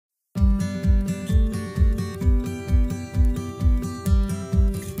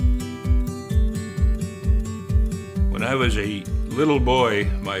I was a little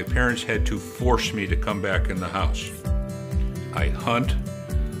boy, my parents had to force me to come back in the house. I hunt,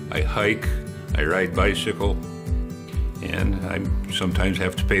 I hike, I ride bicycle, and I sometimes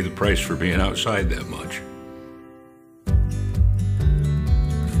have to pay the price for being outside that much.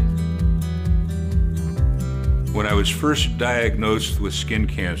 When I was first diagnosed with skin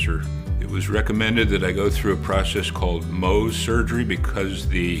cancer, it was recommended that I go through a process called Mohs surgery because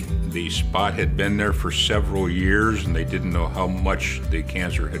the spot had been there for several years and they didn't know how much the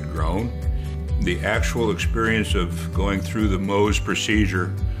cancer had grown. The actual experience of going through the Mohs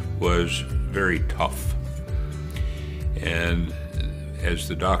procedure was very tough. And as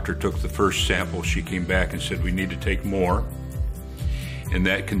the doctor took the first sample, she came back and said, "We need to take more." And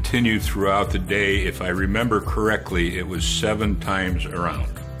that continued throughout the day. If I remember correctly, it was 7 times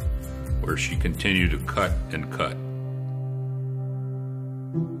around, where she continued to cut and cut.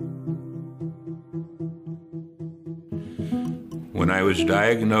 When I was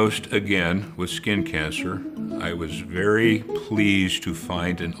diagnosed again with skin cancer, I was very pleased to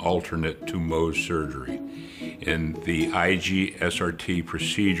find an alternate to Mohs surgery. And the IG-SRT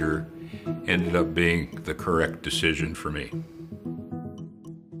procedure ended up being the correct decision for me.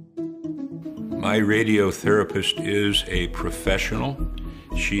 My radiotherapist is a professional.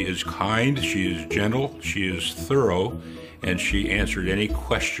 She is kind, she is gentle, she is thorough, and she answered any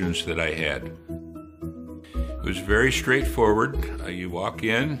questions that I had. It was very straightforward. You walk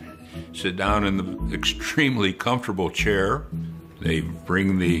in, sit down in the extremely comfortable chair. They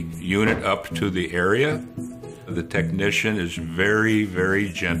bring the unit up to the area. The technician is very, very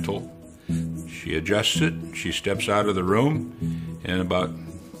gentle. She adjusts it, she steps out of the room, and about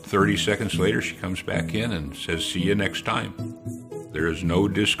 30 seconds later, she comes back in and says, "See you next time." There is no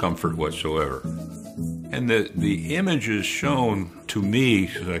discomfort whatsoever. And the images shown to me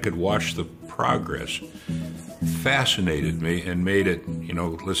so that I could watch the progress fascinated me and made it,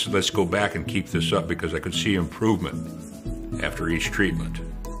 let's go back and keep this up because I could see improvement after each treatment.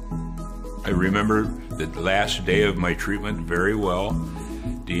 I remember the last day of my treatment very well.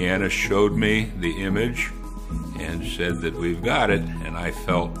 Deanna showed me the image and said that we've got it, and I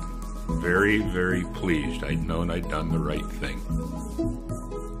felt very, very pleased. I'd known I'd done the right thing.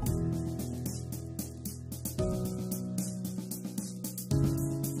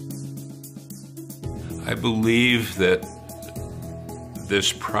 I believe that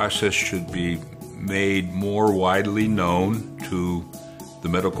this process should be made more widely known to the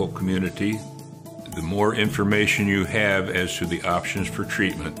medical community. The more information you have as to the options for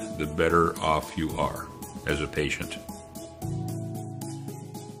treatment, the better off you are as a patient.